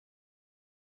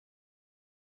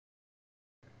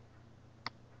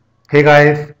Hey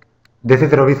guys, this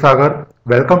is Ravi Sagar.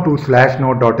 Welcome to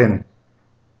 /node.in.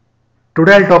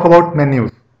 Today I'll talk about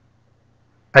menus.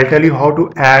 I'll tell you how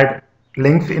to add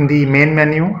links in the main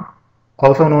menu,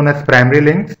 also known as primary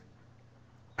links.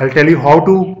 I'll tell you how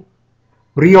to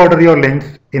reorder your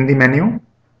links in the menu,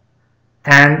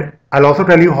 and I'll also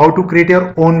tell you how to create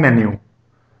your own menu.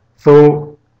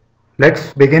 So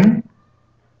let's begin.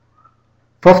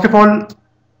 First of all,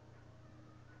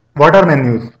 what are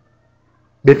menus?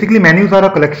 Basically, menus are a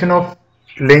collection of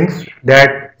links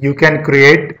that you can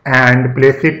create and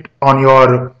place it on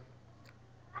your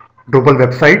Drupal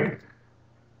website.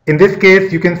 In this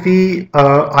case, you can see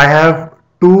I have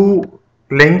two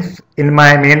links in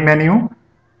my main menu.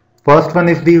 First one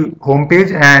is the home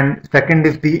page and second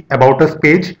is the about us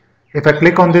page. If I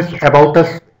click on this about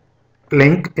us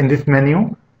link in this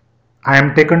menu, I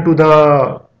am taken to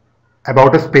the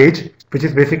about us page, which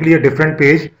is basically a different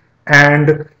page.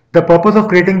 And the purpose of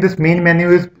creating this main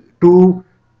menu is to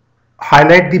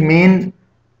highlight the main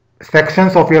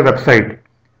sections of your website.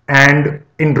 And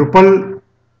in Drupal,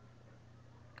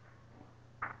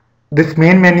 this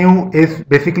main menu is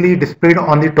basically displayed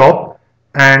on the top,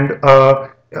 and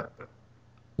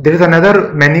there is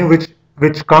another menu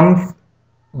which comes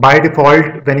by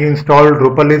default when you install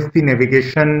Drupal is the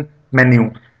navigation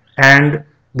menu, and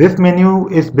this menu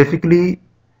is basically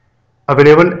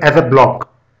available as a block,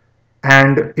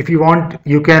 and if you want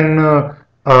you can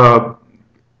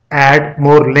add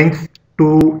more links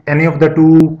to any of the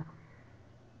two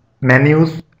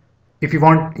menus. If you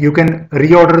want, you can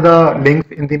reorder the links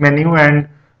in the menu, and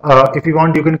if you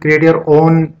want, you can create your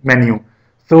own menu.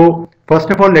 So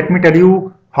first of all, let me tell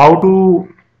you how to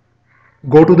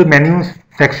go to the menu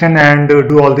section and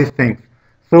do all these things.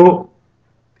 So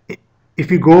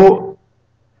if you go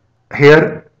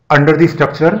here under the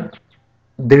structure,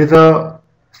 there is a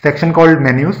section called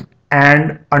menus,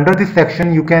 and under this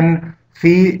section you can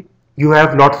see you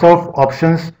have lots of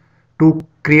options to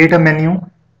create a menu,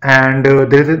 and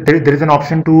there is an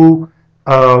option to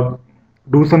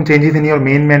do some changes in your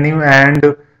main menu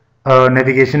and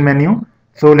navigation menu.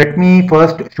 So let me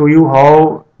first show you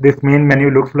how this main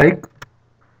menu looks like.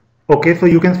 Okay, so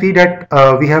you can see that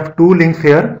we have two links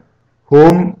here,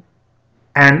 home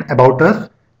and about us.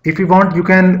 If you want, you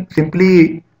can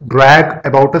simply drag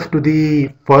about us to the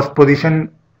first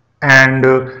position, and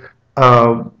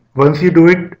once you do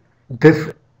it,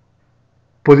 this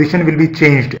position will be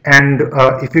changed. And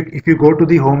if you go to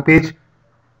the home page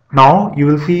now, you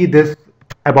will see this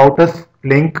about us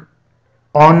link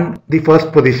on the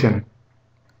first position.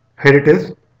 Here it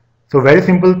is. So very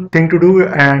simple thing to do,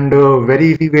 and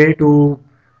very easy way to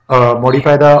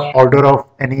modify the order of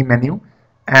any menu.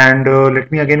 And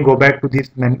let me again go back to this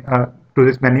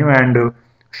menu and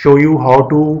show you how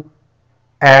to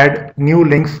add new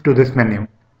links to this menu.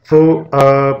 So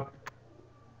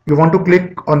you want to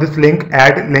click on this link,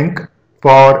 add link,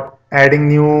 for adding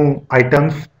new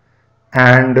items.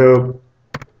 And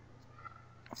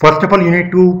first of all, you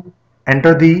need to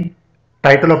enter the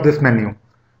title of this menu.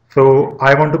 So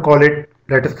I want to call it,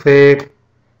 let us say,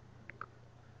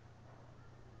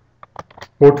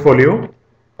 portfolio.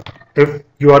 If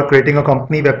you are creating a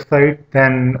company website,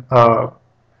 then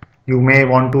you may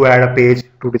want to add a page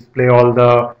to display all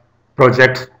the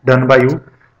projects done by you.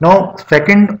 Now,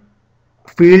 second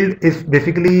field is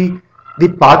basically the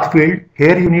path field.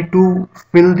 Here you need to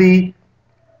fill the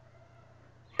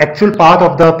actual path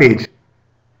of the page.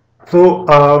 So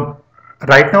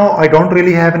right now I don't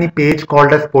really have any page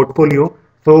called as portfolio.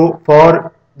 So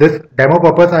for this demo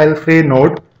purpose, I'll say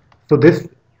node. So this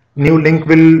new link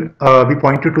will be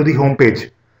pointed to the home page,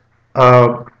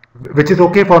 which is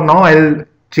okay for now. I'll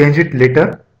change it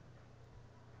later.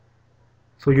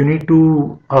 So you need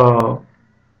to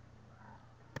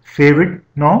save it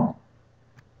now.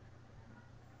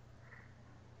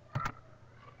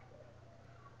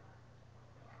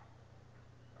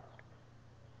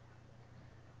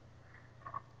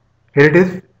 Here it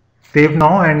is, save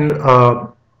now, and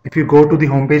if you go to the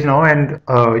home page now, and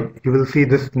you will see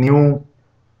this new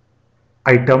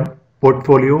item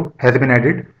portfolio has been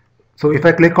added. So if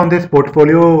I click on this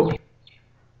portfolio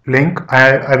link,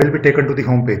 I will be taken to the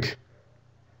home page.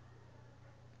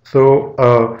 So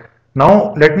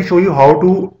now let me show you how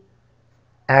to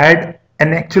add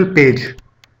an actual page.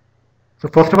 So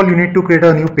first of all, you need to create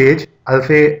a new page. I'll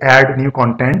say add new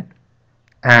content,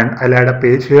 and I'll add a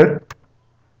page here.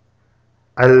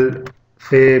 I'll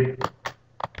say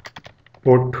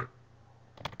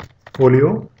portfolio.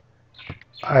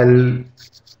 I'll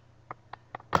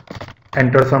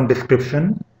enter some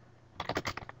description.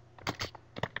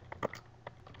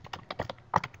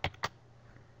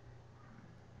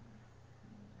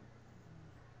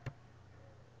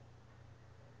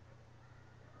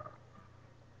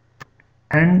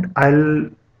 and I'll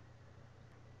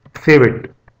save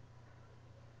it.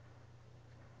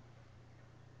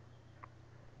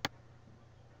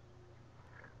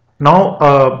 Now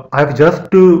I've just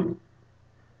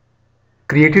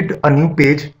created a new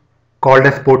page called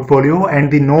as portfolio,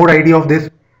 and the node ID of this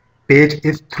page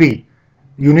is 3.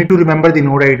 You need to remember the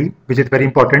node ID, which is very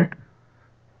important.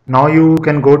 Now you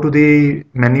can go to the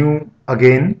menu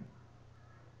again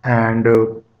and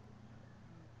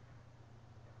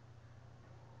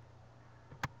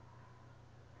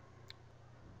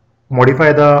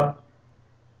modify the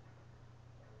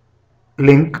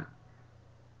link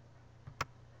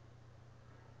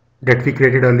that we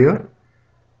created earlier.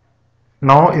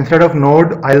 Now instead of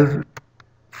node, I'll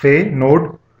say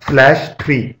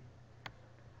node/3.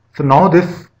 So now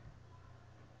this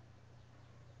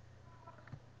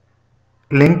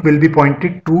link will be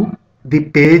pointed to the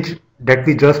page that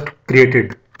we just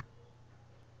created.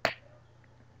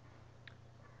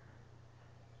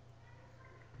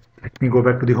 Let me go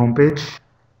back to the home page.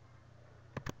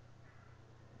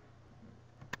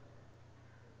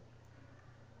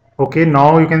 Okay,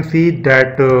 now you can see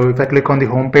that if I click on the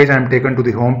home page, I am taken to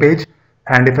the home page,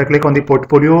 and if I click on the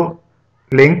portfolio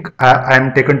link, I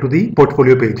am taken to the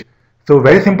portfolio page. So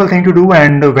very simple thing to do,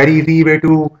 and a very easy way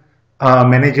to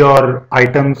manage your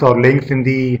items or links in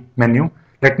the menu.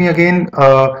 Let me again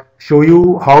show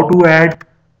you how to add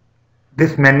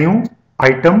this menu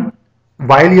item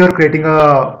while you are creating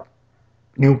a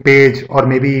new page or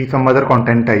maybe some other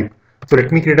content type. So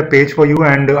let me create a page for you,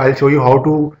 and I'll show you how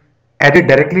to add it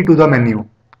directly to the menu,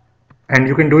 and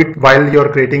you can do it while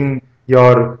you're creating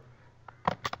your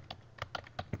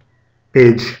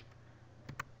page.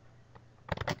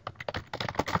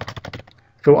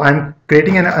 So I'm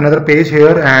creating another page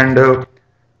here, and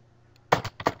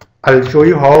I'll show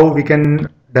you how we can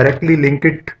directly link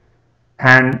it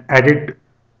and add it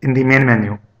in the main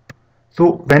menu.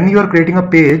 So when you are creating a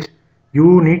page,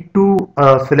 you need to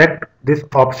select this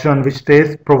option which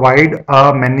says provide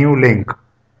a menu link.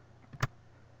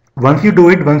 Once you do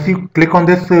it, once you click on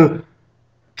this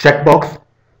checkbox,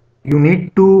 you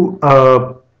need to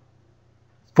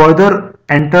further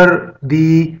enter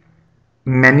the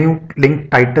menu link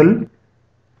title,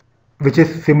 which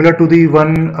is similar to the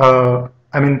one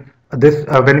I mean this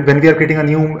when we are creating a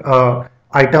new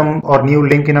item or new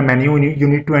link in a menu, you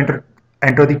need to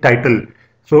enter the title.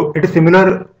 So it is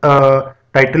similar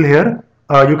title here.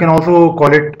 You can also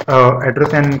call it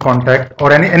address and contact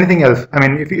or anything else. I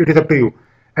mean, if it is up to you.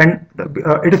 And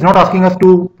it is not asking us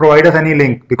to provide us any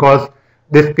link because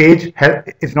this page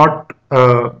is not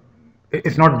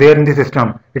there in the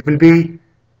system. It will be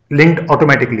linked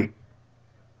automatically.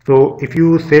 So if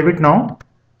you save it now,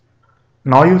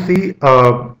 you see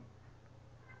a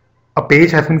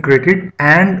page has been created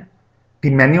and the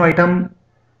menu item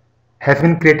has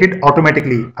been created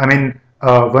automatically. I mean,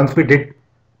 once we did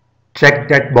check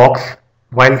that box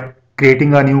while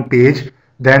creating a new page,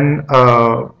 then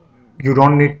you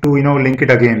don't need to link it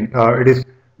again. It is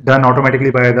done automatically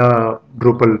by the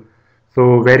Drupal.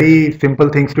 So very simple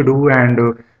things to do,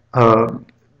 and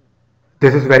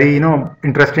this is very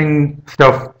interesting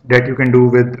stuff that you can do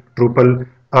with Drupal.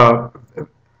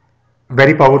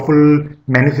 Very powerful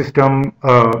menu system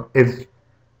is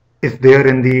there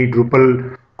in the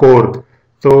Drupal core.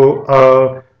 So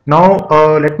now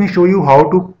let me show you how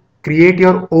to create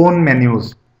your own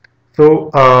menus. So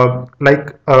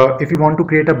if you want to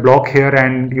create a block here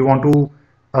and you want to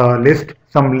list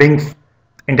some links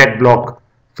in that block,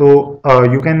 so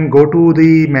you can go to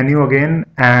the menu again,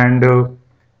 and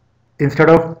instead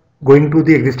of going to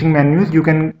the existing menus, you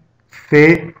can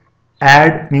say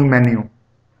add new menu,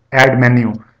 add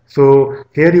menu. So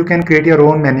here you can create your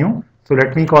own menu. So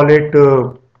let me call it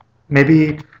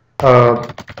maybe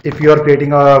if you are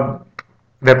creating a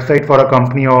website for a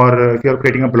company, or if you are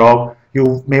creating a blog,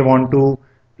 you may want to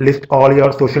list all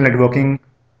your social networking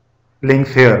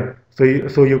links here. So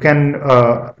you can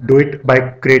do it by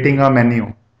creating a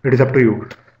menu. It is up to you.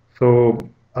 So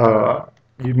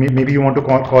maybe you want to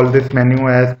call this menu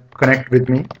as connect with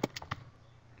me.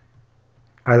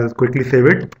 I'll quickly save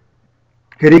it.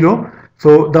 Here you go.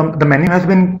 So the menu has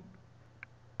been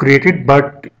created,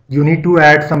 but you need to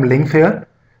add some links here.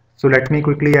 So let me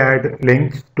quickly add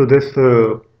links to this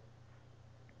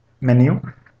menu.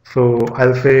 So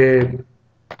I'll say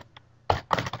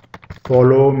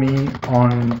follow me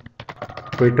on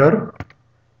Twitter.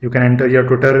 You can enter your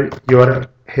Twitter URL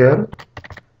here.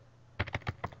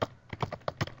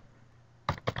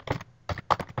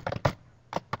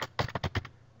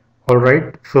 All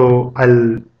right, so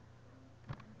I'll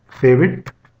save it.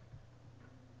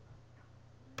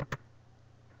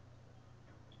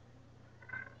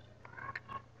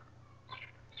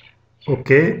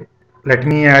 Okay, let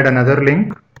me add another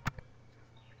link.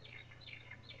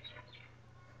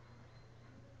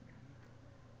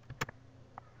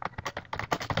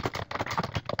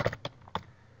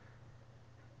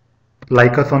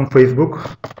 Like us on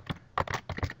Facebook.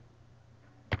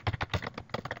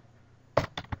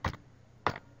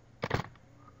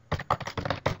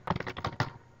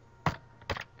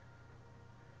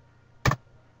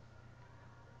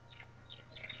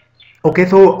 Okay,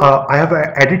 so I have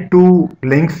added two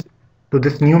links to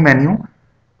this new menu,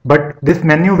 but this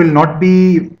menu will not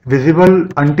be visible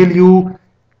until you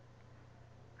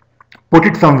put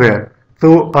it somewhere.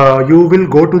 So you will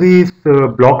go to this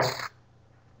blocks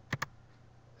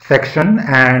section,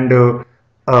 and to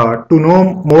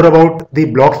know more about the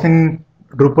blocks in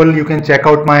Drupal, you can check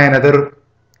out my another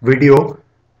video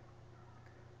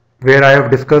where I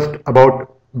have discussed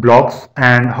about blocks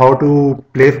and how to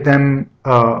place them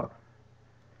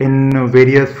in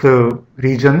various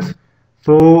regions.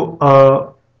 So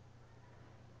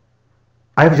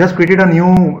I have just created a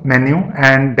new menu,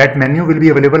 and that menu will be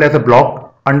available as a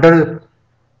block under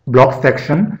block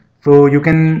section. So you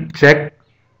can check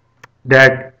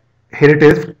that here it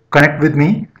is, connect with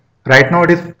me. Right now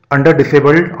it is under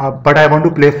disabled, but I want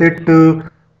to place it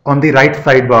on the right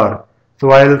sidebar.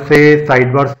 So I'll say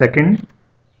sidebar second,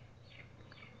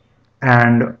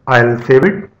 and I'll save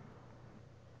it.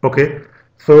 Okay,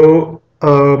 so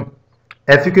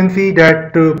as you can see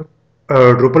that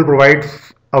Drupal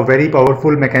provides a very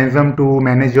powerful mechanism to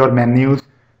manage your menus,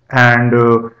 and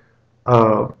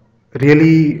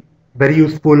really very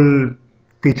useful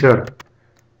feature.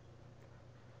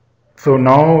 So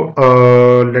now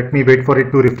let me wait for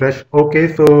it to refresh.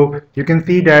 Okay, so you can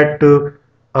see that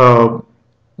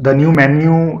the new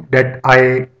menu that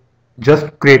I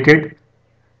just created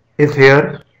is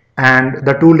here, and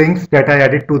the two links that I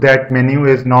added to that menu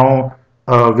is now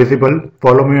visible.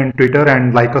 Follow me on Twitter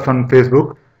and like us on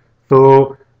Facebook.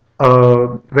 So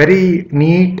very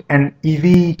neat and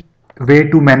easy way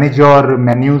to manage your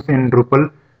menus in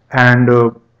Drupal. And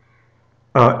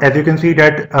as you can see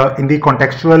that in the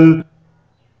contextual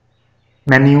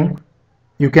menu,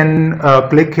 you can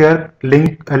click here,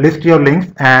 link, list your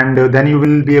links, and then you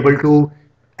will be able to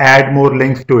add more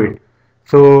links to it.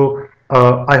 So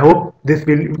I hope this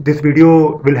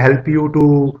video will help you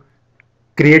to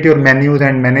create your menus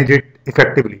and manage it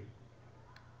effectively.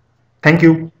 Thank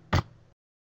you.